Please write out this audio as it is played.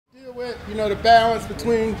with, the balance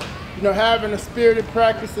between, having a spirited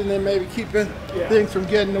practice and then maybe keeping things from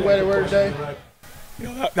getting the way they were today?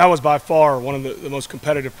 That was by far one of the most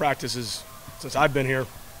competitive practices since I've been here.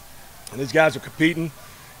 And these guys are competing,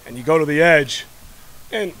 and you go to the edge,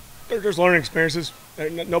 and there's learning experiences.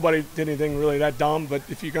 Nobody did anything really that dumb, but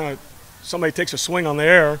if somebody takes a swing on the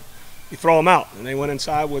air, you throw them out. And they went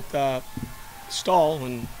inside with stall,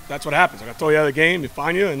 and that's what happens. I got to throw you out of the game, you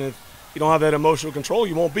fine you, and if you don't have that emotional control,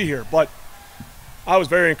 you won't be here. But I was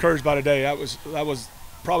very encouraged by today. That was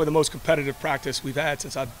probably the most competitive practice we've had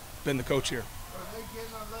since I've been the coach here. Are they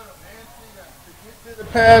getting a little antsy to get to the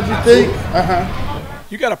pads, you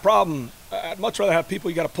think? You got a problem. I'd much rather have people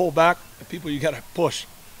you got to pull back than people you got to push.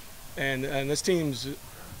 And this team's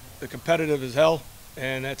competitive as hell,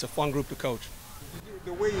 and it's a fun group to coach.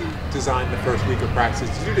 The way you designed the first week of practice,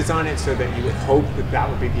 did you design it so that you would hope that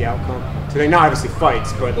would be the outcome? Today, not obviously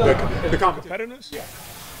fights, but the competitiveness? Yeah.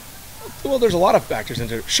 Well, there's a lot of factors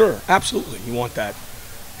into it. Sure, absolutely, you want that.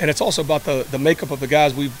 And it's also about the makeup of the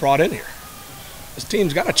guys we've brought in here. This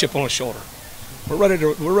team's got a chip on its shoulder. We're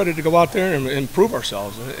ready to go out there and improve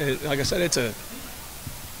ourselves. And like I said,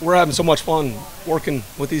 we're having so much fun working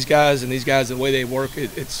with these guys and the way they work.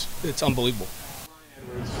 It's unbelievable.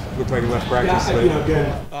 Looked like he left practice.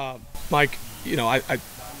 Mike,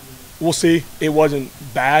 we'll see. It wasn't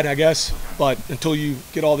bad, I guess, but until you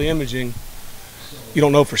get all the imaging, you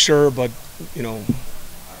don't know for sure. But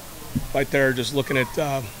right there, just looking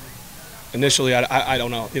at initially, I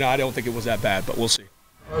don't know. I don't think it was that bad, but we'll see.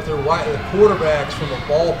 Arthur, the quarterbacks from a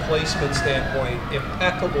ball placement standpoint,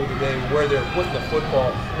 impeccable today where they're putting the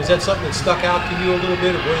football. Is that something that stuck out to you a little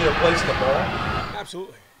bit of where they're placing the ball?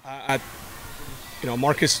 Absolutely.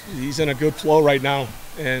 Marcus, he's in a good flow right now,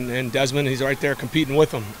 and Desmond, he's right there competing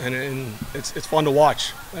with him, and it's fun to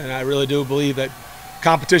watch. And I really do believe that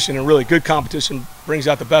competition, and really good competition, brings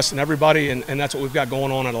out the best in everybody, and that's what we've got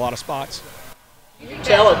going on at a lot of spots. Do you think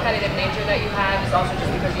that competitive nature that you have is also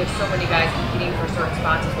just because you have so many guys competing for certain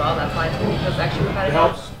spots as well? That's why it's extra competitive? It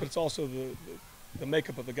helps, but it's also the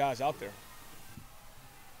makeup of the guys out there.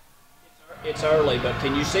 It's early, but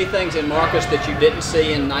can you see things in Marcus that you didn't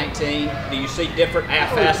see in 19? Do you see different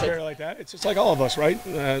facets? Like that. It's just like all of us, right?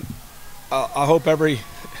 I hope every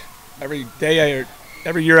day or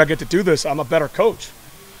every year I get to do this, I'm a better coach.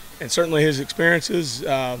 And certainly his experiences,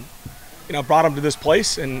 brought him to this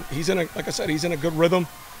place, and like I said, he's in a good rhythm.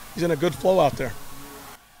 He's in a good flow out there.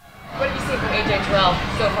 What did you see from A.J. Terrell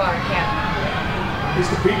so far in camp? He's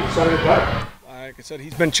competing, so to get better. Like I said,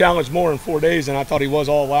 he's been challenged more in 4 days than I thought he was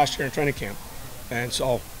all last year in training camp. And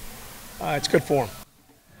so it's good for him.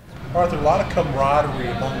 Arthur, a lot of camaraderie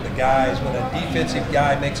among the guys. When a defensive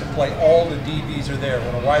guy makes a play, all the DBs are there.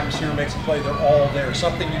 When a wide receiver makes a play, they're all there.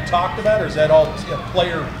 Something you talked about, or is that all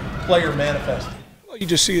player manifested? Well, you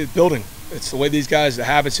just see it building. It's the way these guys, the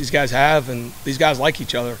habits these guys have, and these guys like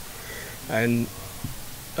each other. And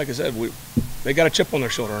like I said, they got a chip on their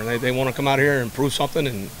shoulder, and they want to come out here and prove something,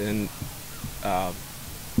 and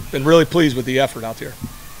been really pleased with the effort out there.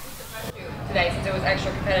 Today, since it was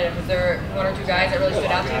extra competitive, was there one or two guys that really stood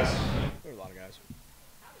out to you? There were a lot of guys.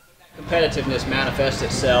 Competitiveness manifests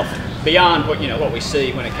itself beyond what we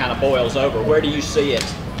see when it kind of boils over. Where do you see it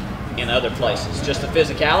in other places? Just the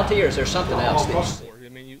physicality, or is there something else that you see? I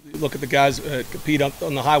mean, you look at the guys compete up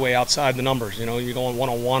on the highway outside the numbers. You're going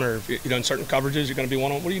one-on-one, or if you're in certain coverages, you're going to be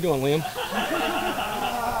one-on-one. What are you doing, Liam?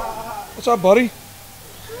 What's up, buddy?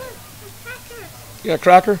 You got a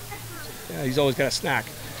cracker? Yeah, he's always got a snack.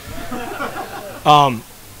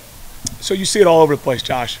 So you see it all over the place,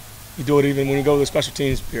 Josh. You do it even when you go to the special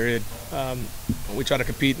teams period. We try to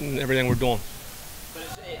compete in everything we're doing.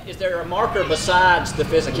 But is there a marker besides the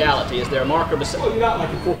physicality? Is there a marker besides? Well, you're not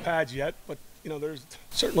like in full pads yet, but there's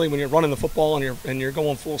certainly when you're running the football and you're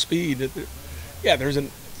going full speed. It's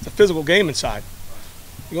a physical game inside.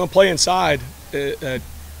 You're going to play inside at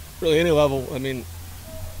really any level. I mean,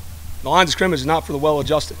 the line of scrimmage is not for the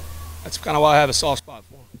well-adjusted. That's kind of why I have a soft spot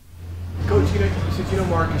for him. Coach, since you know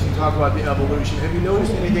Marcus, you talk about the evolution. Have you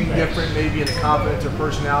noticed anything different maybe in the confidence or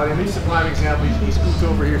personality? I mean, just a prime example, he scoots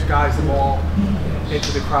over here, skies the ball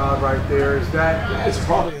into the crowd right there. Is that? It's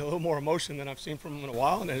probably a little more emotion than I've seen from him in a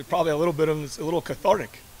while, and it's probably a little bit of it's a little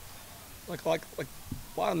cathartic. Like why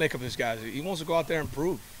the makeup of this guy? He wants to go out there and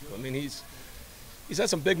prove. I mean, he's had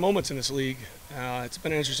some big moments in this league. It's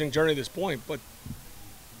been an interesting journey to this point, but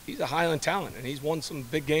he's a Highland talent, and he's won some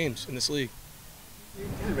big games in this league. You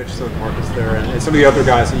kind of mentioned some of Marcus there, and some of the other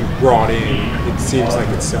guys that you brought in, it seems like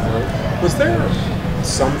it's similar. Was there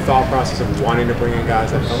some thought process of wanting to bring in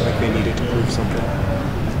guys that felt like they needed to prove something?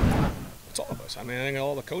 It's all of us. I mean, I think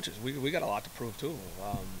all the coaches, we got a lot to prove too.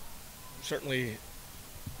 Certainly,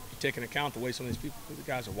 take into account the way some of these the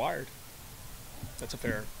guys are wired. That's a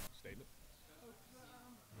fair statement.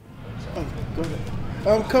 Oh, go ahead.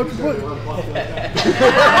 Coach, what? You got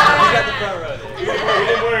the front row there. He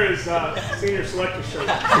didn't wear his senior selector shirt.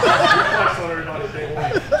 Flex on everybody day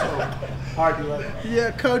one. So hard to let. Yeah,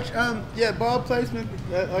 Coach. Yeah, ball placement,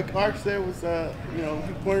 like Arch said, was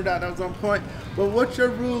he pointed out that was on point. But what's your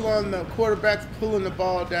rule on the quarterbacks pulling the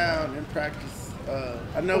ball down in practice?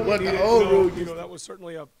 I know what the old rule. That was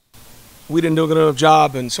certainly we didn't do a good enough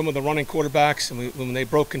job, and some of the running quarterbacks, and when they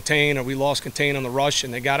broke contain or we lost contain on the rush,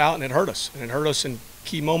 and they got out, and it hurt us. And it hurt us in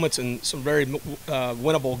key moments in some very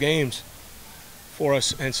winnable games for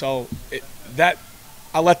us. And so I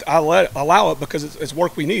allow it because it's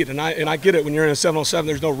work we need. And I get it when you're in a 7-on-7,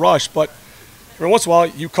 there's no rush. But every once in a while,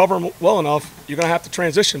 you cover them well enough, you're going to have to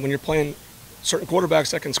transition when you're playing certain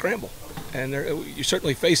quarterbacks that can scramble. And you're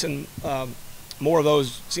certainly facing more of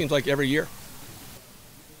those, seems like, every year.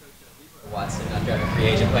 Watson, undrafted free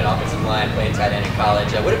agent, playing offensive line, playing tight end in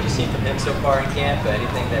college. What have you seen from him so far in camp?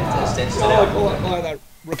 Anything that stood out? A lot of that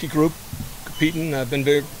rookie group competing. I've been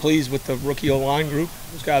very pleased with the rookie O-line group.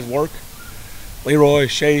 Those guys work. Leroy,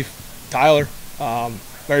 Shafe, Tyler,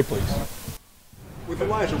 very pleased. With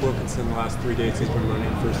Elijah Wilkinson, the last 3 days he's been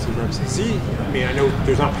running first team reps. I know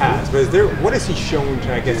there's not pass, but what has he shown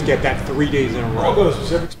to, I guess, get that 3 days in a row? I'll go to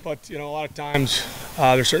specifics, but a lot of times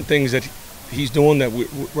there's certain things that he's doing that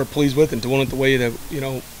we're pleased with and doing it the way that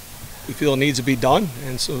we feel it needs to be done.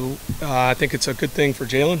 And so I think it's a good thing for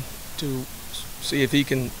Jalen to see if he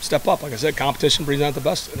can step up. Like I said, competition brings out the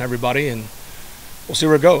best in everybody, and we'll see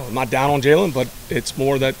where it goes. I'm not down on Jalen, but it's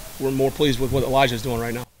more that we're more pleased with what Elijah's doing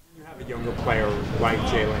right now. You have a younger player like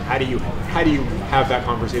Jalen. How do you have that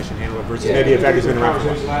conversation handled versus maybe if Eddie's been around for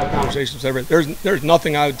a while? Conversations there's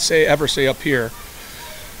nothing I would ever say up here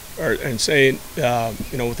and say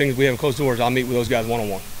things we have in closed doors. I'll meet with those guys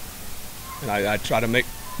one-on-one, and I try to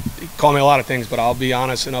call me a lot of things, but I'll be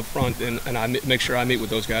honest and upfront, and I make sure I meet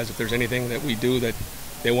with those guys if there's anything that we do that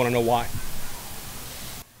they want to know why.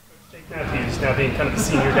 Jake Matthews now being kind of the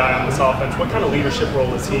senior guy on this offense, what kind of leadership role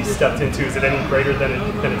has he stepped into? Is it any greater than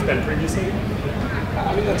it's been previously?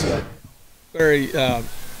 I mean, that's very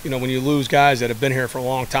when you lose guys that have been here for a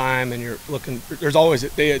long time and you're looking, there's always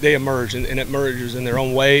they emerge and it emerges in their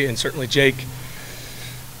own way, and certainly Jake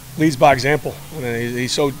leads by example. I mean,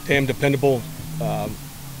 he's so damn dependable.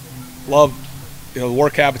 Love the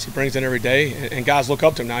work habits he brings in every day, and guys look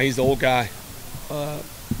up to him now. He's the old guy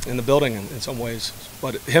in the building in some ways,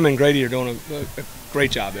 but him and Grady are doing a great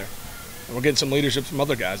job there, and we're getting some leadership from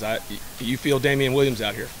other guys. You feel Damian Williams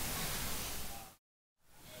out here.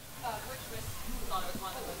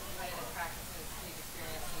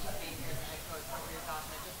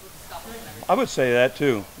 I would say that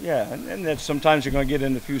too, yeah, and that sometimes you're going to get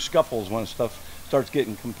into a few scuffles when stuff starts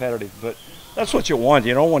getting competitive, but that's what you want.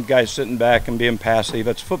 You don't want guys sitting back and being passive.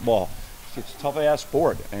 It's football. It's a tough-ass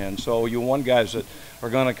sport, and so you want guys that are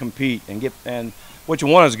going to compete and what you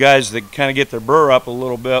want is guys that kind of get their burr up a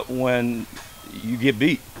little bit when you get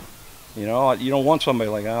beat. You don't want somebody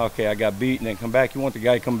like, oh, okay, I got beat, and then come back. You want the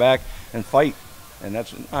guy to come back and fight, and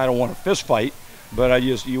I don't want a fist fight, but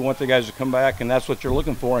you want the guys to come back, and that's what you're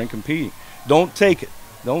looking for in competing. Don't take it.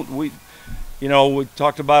 We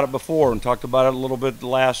talked about it before and talked about it a little bit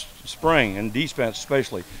last spring, and defense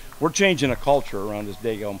especially. We're changing a culture around this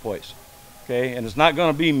daggone place, okay? And it's not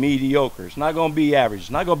going to be mediocre. It's not going to be average. It's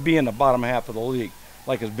not going to be in the bottom half of the league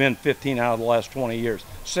like it's been 15 out of the last 20 years.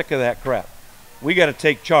 Sick of that crap. We got to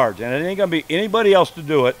take charge, and it ain't going to be anybody else to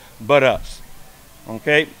do it but us,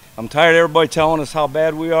 okay? I'm tired of everybody telling us how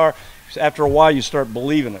bad we are. After a while, you start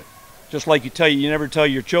believing it. Just like you never tell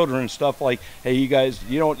your children and stuff like, hey, you guys,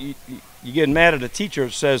 you get mad at a teacher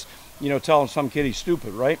that says, telling some kid he's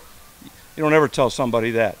stupid, right? You don't ever tell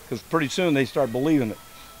somebody that, because pretty soon they start believing it.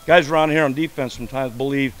 Guys around here on defense sometimes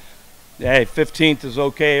believe, hey, 15th is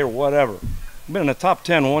okay or whatever. I've been in the top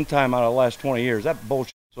 10 one time out of the last 20 years. That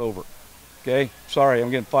bullshit's over, okay? Sorry,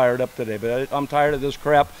 I'm getting fired up today, but I'm tired of this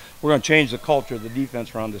crap. We're going to change the culture of the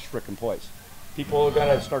defense around this frickin' place. People have got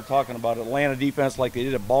to start talking about Atlanta defense like they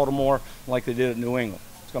did at Baltimore, like they did at New England.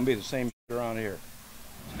 It's going to be the same shit around here.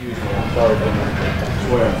 Excuse me, I'm sorry, I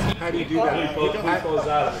swear. How do you do that?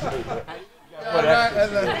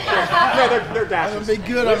 They're dashes. I'm going to be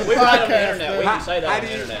good on the podcast. We can say that on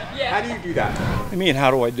the internet. How do you do that? I mean, how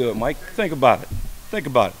do I do it, Mike? Think about it. Think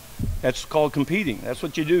about it. That's called competing. That's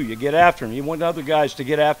what you do. You get after them. You want other guys to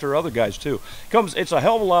get after other guys too. It's a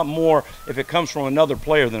hell of a lot more if it comes from another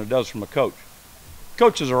player than it does from a coach.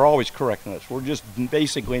 Coaches are always correcting us. We're just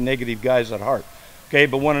basically negative guys at heart. Okay,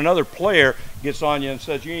 but when another player gets on you and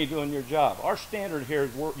says you ain't doing your job, our standard here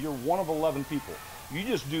is you're one of 11 people. You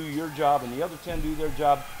just do your job and the other 10 do their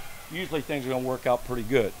job. Usually things are going to work out pretty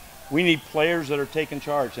good. We need players that are taking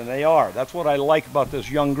charge, and they are. That's what I like about this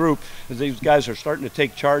young group, is these guys are starting to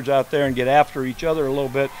take charge out there and get after each other a little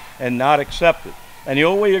bit and not accept it. And the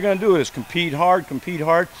only way you're going to do it is compete hard. And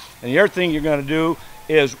the other thing you're going to do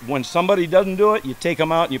is when somebody doesn't do it, you take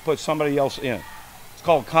them out and you put somebody else in. It's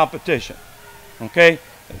called competition, okay?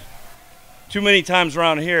 Too many times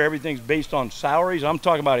around here, everything's based on salaries. I'm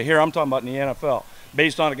talking about it here. I'm talking about in the NFL.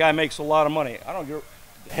 Based on a guy makes a lot of money. I don't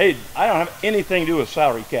have anything to do with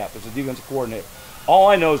salary cap as a defensive coordinator. All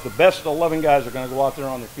I know is the best 11 guys are going to go out there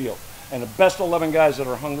on the field, and the best 11 guys that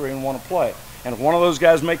are hungry and want to play. And if one of those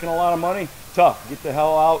guys making a lot of money, tough, get the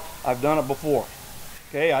hell out. I've done it before.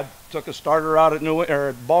 Okay, I took a starter out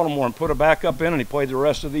at Baltimore and put a backup in, and he played the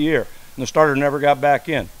rest of the year. And the starter never got back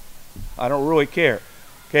in. I don't really care.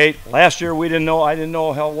 Okay, last year I didn't know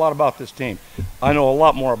a hell of a lot about this team. I know a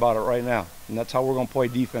lot more about it right now, and that's how we're going to play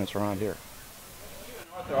defense around here.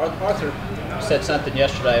 Arthur said something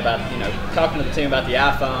yesterday about, talking to the team about the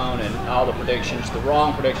iPhone and all the predictions, the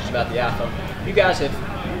wrong predictions about the iPhone. You guys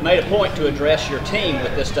have made a point to address your team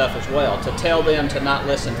with this stuff as well, to tell them to not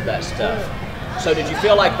listen to that stuff. So did you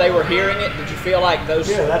feel like they were hearing it? Did you feel like those?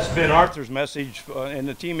 Yeah, that's been Arthur's message in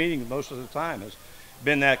the team meetings most of the time, has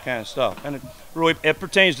been that kind of stuff. And it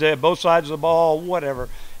pertains to both sides of the ball, whatever.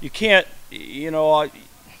 You can't,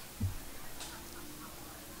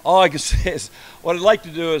 all I can say is, what I'd like to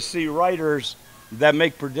do is see writers that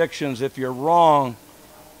make predictions. If you're wrong,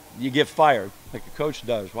 you get fired, like a coach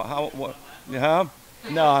does. Well,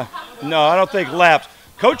 No, I don't think laps.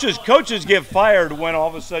 Coaches get fired when all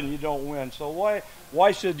of a sudden you don't win. So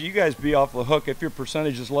why should you guys be off the hook if your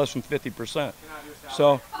percentage is less than 50%?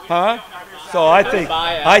 So, So I think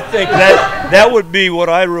that would be what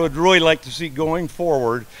I would really like to see going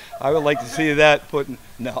forward. I would like to see that put.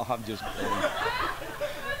 No, I'm just kidding.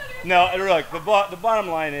 No, look, the bottom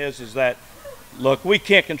line is that, look, we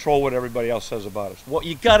can't control what everybody else says about us. What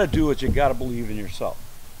you got to do is you got to believe in yourself.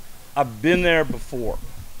 I've been there before,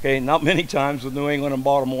 okay? Not many times with New England and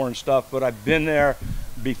Baltimore and stuff, but I've been there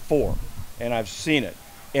before, and I've seen it.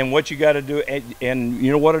 And what you got to do, and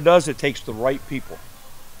you know what it does? It takes the right people.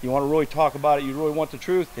 You want to really talk about it, you really want the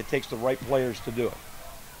truth, it takes the right players to do it.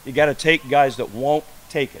 You got to take guys that won't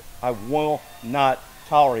take it. I will not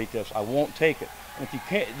tolerate this. I won't take it. And if you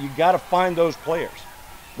can't, you got to find those players.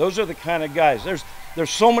 Those are the kind of guys. There's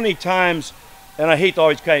so many times, and I hate to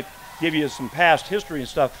always kind of give you some past history and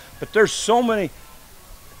stuff, but there's so many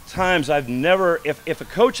times I've never, if a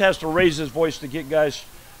coach has to raise his voice to get guys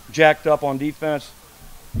jacked up on defense,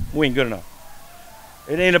 we ain't good enough.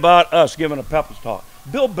 It ain't about us giving a pep talk.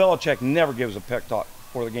 Bill Belichick never gives a pep talk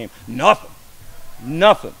before the game.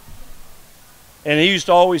 Nothing. And he used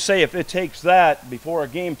to always say, if it takes that before a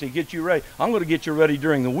game to get you ready, I'm going to get you ready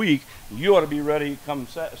during the week. You ought to be ready come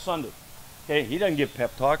Sunday. Okay, he doesn't give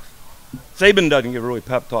pep talks. Saban doesn't give really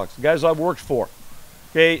pep talks. The guys I've worked for.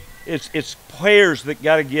 Okay, it's players that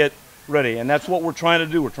got to get ready, and that's what we're trying to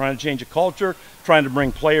do. We're trying to change a culture, trying to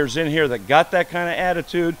bring players in here that got that kind of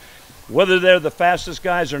attitude. Whether they're the fastest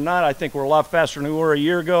guys or not, I think we're a lot faster than we were a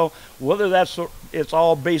year ago. Whether it's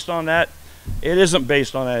all based on that, it isn't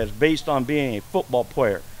based on that. It's based on being a football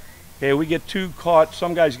player. Okay,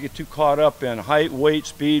 some guys get too caught up in height, weight,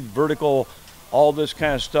 speed, vertical, all this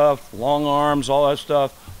kind of stuff, long arms, all that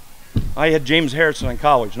stuff. I had James Harrison in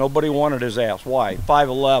college. Nobody wanted his ass. Why?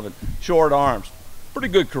 5'11", short arms. Pretty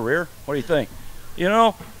good career. What do you think? You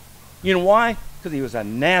know why? Because he was a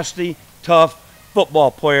nasty, tough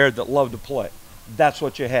football player that loved to play. That's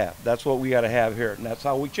what you have. That's what we got to have here, and that's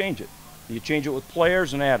how we change it. You change it with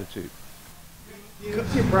players and attitude. You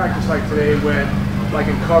see a practice like today when, like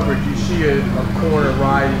in coverage, you see a corner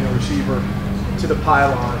riding a receiver to the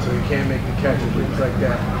pylon so he can't make the catch and things like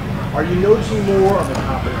that. Are you noticing more of the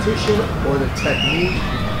competition or the technique,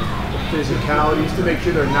 the physicalities to make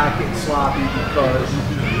sure they're not getting sloppy because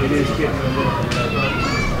it is getting a little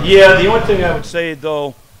bit? Yeah, the only thing I would say,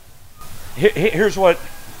 though, here's what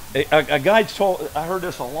a guy told. I heard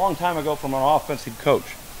this a long time ago from an offensive coach.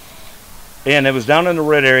 And it was down in the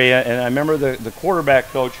red area, and I remember the quarterback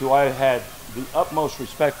coach, who I had the utmost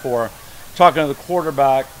respect for, talking to the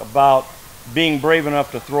quarterback about being brave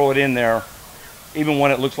enough to throw it in there, even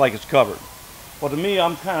when it looks like it's covered. Well, to me,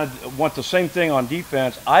 I'm kind of want the same thing on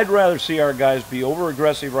defense. I'd rather see our guys be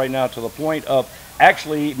over-aggressive right now to the point of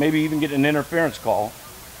actually maybe even getting an interference call,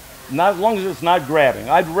 not as long as it's not grabbing.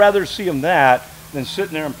 I'd rather see them that than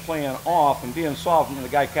sitting there and playing off and being soft and the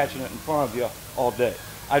guy catching it in front of you all day.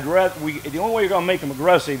 The only way you're going to make them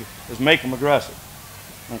aggressive is make them aggressive.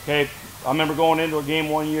 Okay? I remember going into a game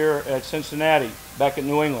one year at Cincinnati, back in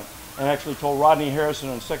New England. and actually told Rodney Harrison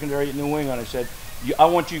in secondary at New England, I said, I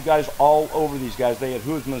want you guys all over these guys. They had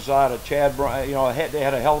Huz Mazada, Chad Bryant, they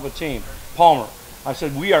had a hell of a team. Palmer. I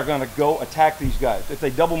said, we are going to go attack these guys. If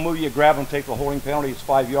they double move you, grab them, take the holding penalty, it's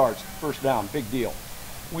 5 yards. First down, big deal.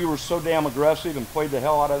 We were so damn aggressive and played the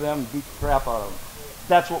hell out of them and beat the crap out of them.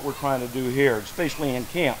 That's what we're trying to do here, especially in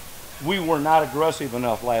camp. We were not aggressive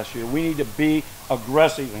enough last year. We need to be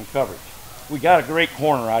aggressive in coverage. We got a great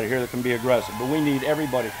corner out of here that can be aggressive, but we need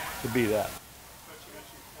everybody to be that.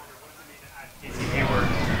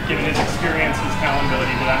 Given his experience, his talent,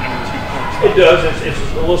 ability to that number 2 corner. It does. It's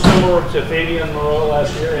a little similar to Fabian Moreau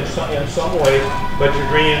last year in some ways, but you're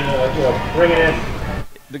bringing in.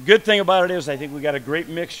 The good thing about it is I think we got a great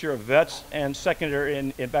mixture of vets and secondary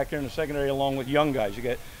and back there in the secondary along with young guys. You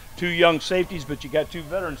got 2 young safeties, but you got 2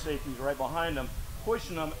 veteran safeties right behind them,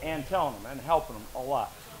 pushing them and telling them and helping them a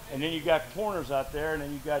lot. And then you got corners out there, and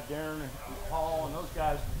then you got Darren and Paul and those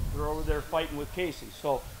guys that are over there fighting with Casey.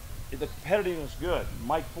 So the competitiveness is good.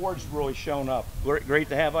 Mike Ford's really shown up. Great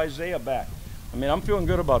to have Isaiah back. I mean, I'm feeling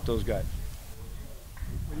good about those guys.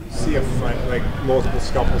 When you see a fight, like multiple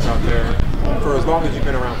scuffles out there, for as long as you've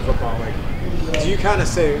been around football, like, do you kind of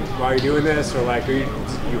say, why are you doing this? Or like, are you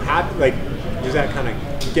happy? Like, does that kind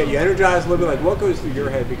of get you energized a little bit? Like, what goes through your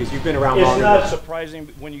head because you've been around longer? It's not surprising.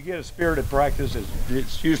 When you get a spirited practice,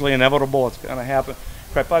 it's usually inevitable. It's going to happen.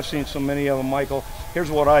 Crap, I've seen so many of them, Michael.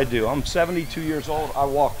 Here's what I do. I'm 72 years old. I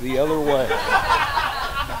walk the other way.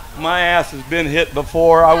 My ass has been hit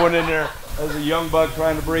before. I went in there as a young buck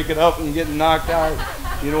trying to break it up and getting knocked out.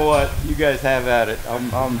 You know what? You guys have at it.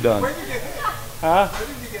 I'm done. When did you get hit? Huh? When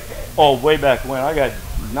did you get hit? Oh, way back when. I got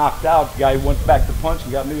knocked out. The guy went back to punch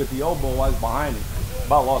and got me with the elbow while I was behind him.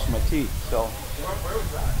 About lost my teeth. So. Where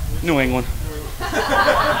was that? New England.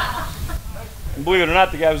 And believe it or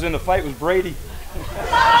not, the guy who was in the fight was Brady.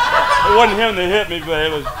 It wasn't him that hit me, but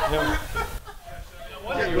it was him.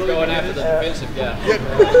 You were going after the defensive guy.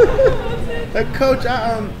 Hey, Coach,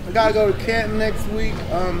 I gotta go to Canton next week.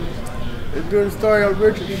 Doing a story on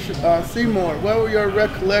Richard Seymour. What were your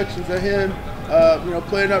recollections of him,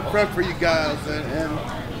 playing up front for you guys? And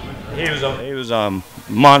he was a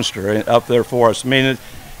monster up there for us. I mean,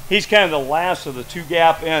 he's kind of the last of the 2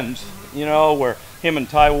 gap ends, where him and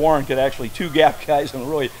Ty Warren could actually 2 gap guys and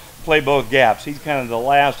really play both gaps. He's kind of the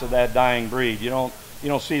last of that dying breed. You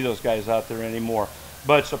don't see those guys out there anymore.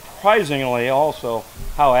 But surprisingly, also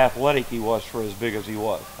how athletic he was for as big as he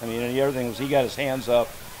was. I mean, and the other thing was he got his hands up.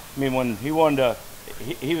 I mean, when he wanted to,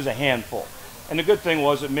 he was a handful. And the good thing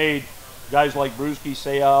was it made guys like Brewski,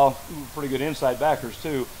 Sayal, pretty good inside backers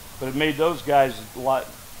too. But it made those guys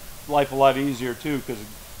life a lot easier too, because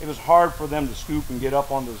it was hard for them to scoop and get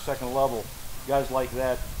up onto the second level. Guys like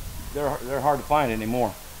that, they're hard to find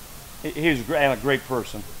anymore. He was a great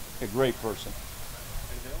person, a great person.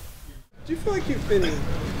 Do you feel like you've been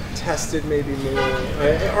tested maybe more?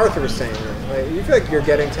 Arthur was saying that. You feel like you're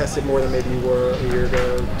getting tested more than maybe you were a year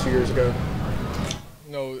ago, 2 years ago?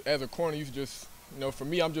 As a corner, you just, for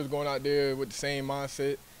me, I'm just going out there with the same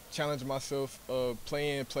mindset, challenging myself,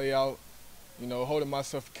 play in, play out, holding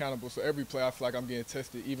myself accountable. So every play, I feel like I'm getting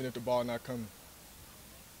tested, even if the ball not coming.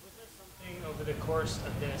 Over the course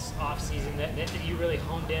of this offseason that you really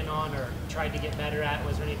honed in on or tried to get better at?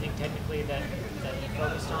 Was there anything technically that you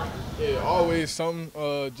focused on? Yeah, always something,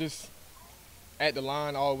 just at the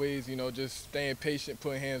line, always, just staying patient,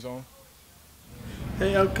 putting hands on.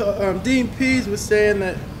 Hey, Dean Pees was saying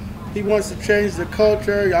that he wants to change the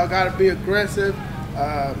culture. Y'all got to be aggressive.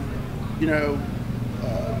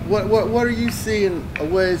 What are you seeing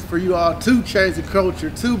ways for you all to change the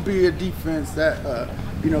culture, to be a defense that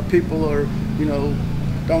people are,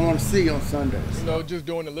 don't want to see on Sundays? Just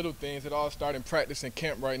doing the little things. It all started in practice and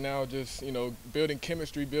camp right now. Just, building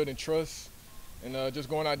chemistry, building trust, and just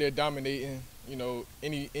going out there dominating,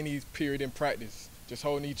 any period in practice. Just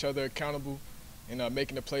holding each other accountable and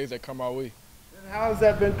making the plays that come our way. And how has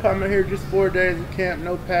that been coming here? Just 4 days of camp,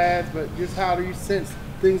 no pads, but just how do you sense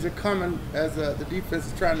things are coming as the defense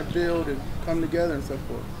is trying to build and come together and so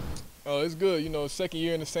forth? It's good. Second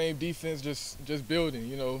year in the same defense, just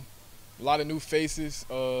building. A lot of new faces.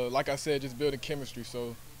 Like I said, just building chemistry.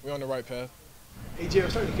 So we're on the right path. AJ, I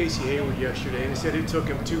was talking to Casey Hayward yesterday, and he said it took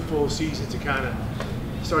him 2 full seasons to kind of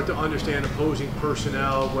start to understand opposing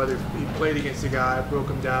personnel, whether he played against a guy, broke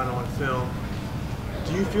him down on film.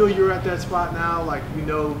 Do you feel you're at that spot now? Like,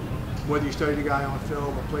 whether you studied a guy on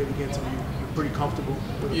film or played against him, you're pretty comfortable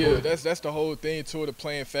with it? Yeah, that's the whole thing to it, of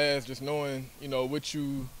playing fast, just knowing, what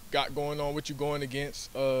you got going on, what you're going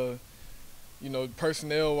against,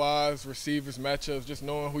 personnel-wise, receivers, matchups, just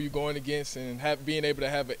knowing who you're going against and being able to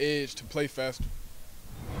have an edge to play faster.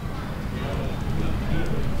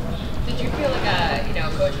 feel like,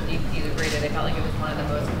 Coach and DPs agreed that they felt like it was one of the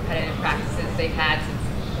most competitive practices they've had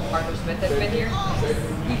since Arthur Smith has been here?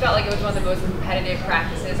 He felt like it was one of the most competitive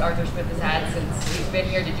practices Arthur Smith has had since he's been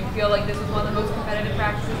here. Did you feel like this was one of the most competitive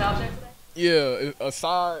practices out there today? Yeah,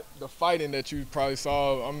 aside the fighting that you probably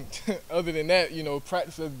saw, other than that,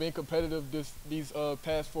 practice has been competitive these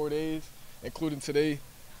past 4 days, including today.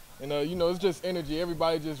 And, it's just energy.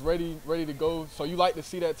 Everybody just ready to go. So you like to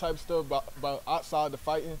see that type of stuff, but outside the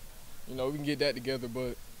fighting, we can get that together.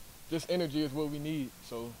 But just energy is what we need.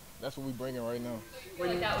 So that's what we're bringing right now. Do you feel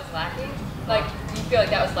like that was lacking? Do you feel like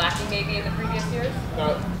that was lacking maybe in the previous years?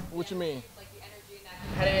 What you mean? Like the energy and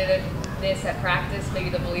that competitiveness at practice, maybe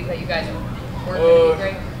the belief that you guys weren't going to be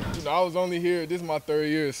great? I was only here, this is my 3rd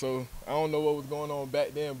year, so I don't know what was going on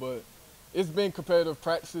back then, but it's been competitive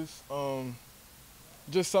practices.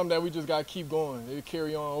 Just something that we just got to keep going. It'll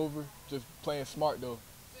carry on over, just playing smart though.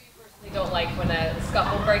 So you personally don't like when a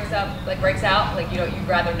scuffle breaks out? Like, you'd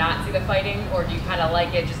rather not see the fighting, or do you kind of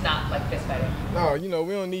like it, just not like fist fighting? No,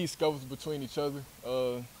 we don't need scuffles between each other.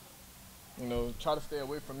 Try to stay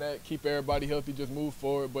away from that, keep everybody healthy, just move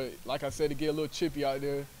forward. But like I said, to get a little chippy out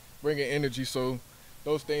there, bringing energy, so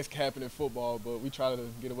those things can happen in football, but we try to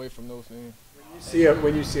get away from those things.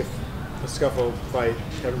 When you see a scuffle, fight,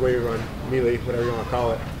 everybody run, melee, whatever you want to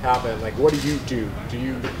call it, happen, like what do? Do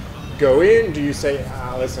you go in? Do you say,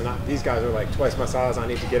 listen, these guys are like twice my size, I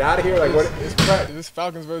need to get out of here? Like It's practice. It's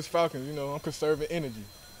Falcons versus Falcons. I'm conserving energy.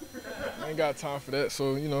 I ain't got time for that,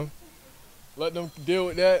 so, let them deal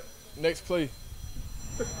with that. Next play.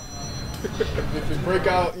 If it break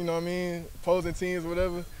out, opposing teams,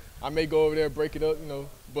 whatever, I may go over there, break it up,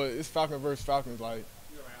 but it's Falcons versus Falcons, like,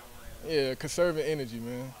 yeah, conserving energy,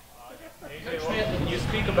 man. AJ, you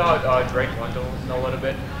speak about Drake Wendell a little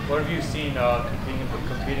bit. What have you seen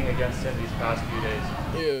competing against him these past few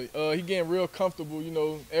days? Yeah, he getting real comfortable.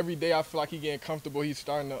 Every day I feel like he getting comfortable. He's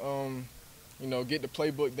starting to, get the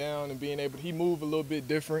playbook down and being able to, he move a little bit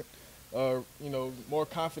different. More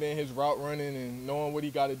confident in his route running and knowing what he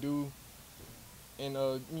got to do. And,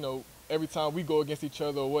 every time we go against each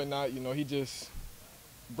other or whatnot, he just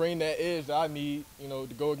bring that edge that I need, to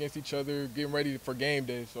go against each other, getting ready for game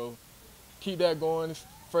day. So keep that going. It's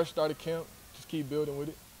fresh start of camp. Just keep building with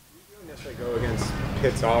it. You don't necessarily go against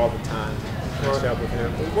Pitts all the time, matched up with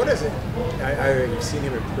him. What is it you've seen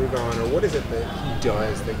him improve on, or what is it that he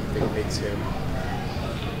does that you think makes him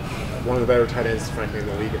one of the better tight ends, frankly, in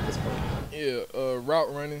the league at this point? Yeah,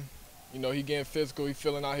 route running. He getting physical. He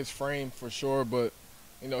filling out his frame for sure, but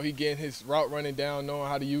he getting his route running down, knowing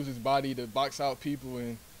how to use his body to box out people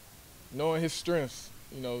and knowing his strengths.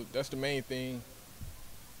 That's the main thing.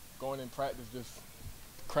 Going in practice, just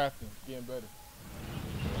crafting, getting better.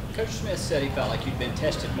 Coach Smith said he felt like you'd been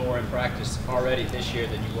tested more in practice already this year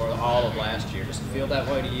than you were all of last year. Does it feel that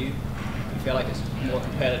way to you? Do you feel like it's more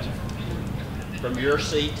competitive from your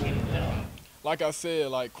seat? Like I said,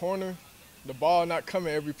 like corner, the ball not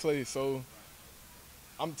coming every play, so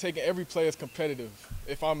I'm taking every play as competitive.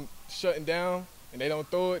 If I'm shutting down and they don't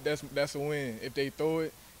throw it, that's a win. If they throw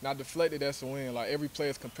it, not deflected, that's a win. Like every play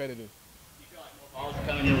is competitive. You feel like more balls are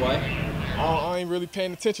coming your way? I ain't really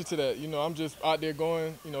paying attention to that. I'm just out there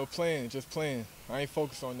going, playing, just playing. I ain't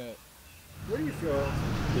focused on that. What do you feel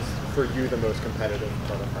is for you the most competitive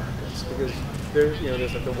part of practice? Because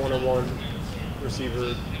there's like the one-on-one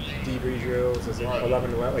receiver DB drills, there's like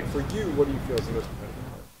 11 to 11. Like for you, what do you feel is the most competitive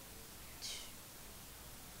part?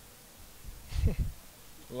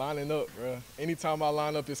 Lining up, bro. Anytime I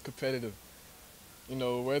line up, it's competitive.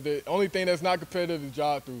 Whether only thing that's not competitive is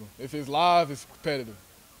drive through. If it's live, it's competitive.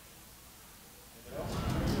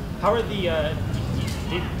 How are the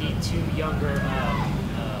two younger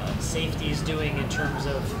safeties doing in terms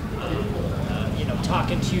of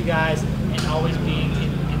talking to you guys and always being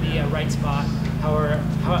in the right spot? How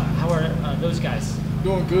are those guys?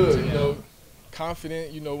 Doing good.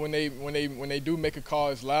 Confident. When they do make a call,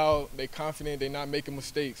 it's loud. They confident. They're not making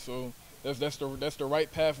mistakes. So that's the right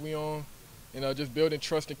path we on. Just building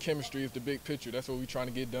trust and chemistry is the big picture. That's what we're trying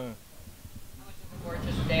to get done. Or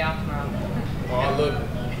just a day off tomorrow? Oh, I love it.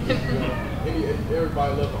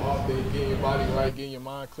 Everybody loves an off day, getting your body right, getting your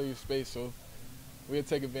mind clear, space. So we'll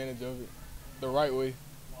take advantage of it the right way.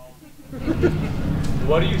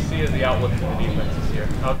 What do you see as the outlook for the defense this year?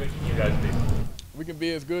 How good can you guys be? We can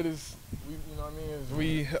be as good as as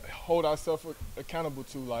we hold ourselves accountable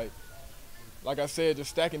to. Like I said,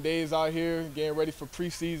 just stacking days out here, getting ready for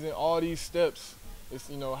preseason. All these steps, it's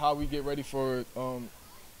how we get ready for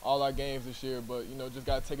all our games this year. But just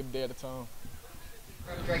gotta take it a day at a time.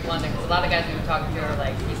 From Drake London, because a lot of guys we've been talking to are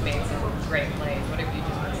like, he's made some great plays. What have you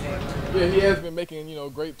just been saying? Yeah, he has been making, you know,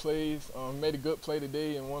 great plays. Made a good play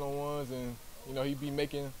today in one-on-ones, and you know, he'd be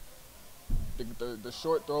making the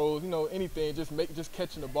short throws, you know, anything, just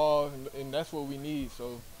catching the ball, and that's what we need.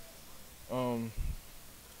 So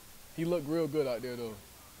he looked real good out there though.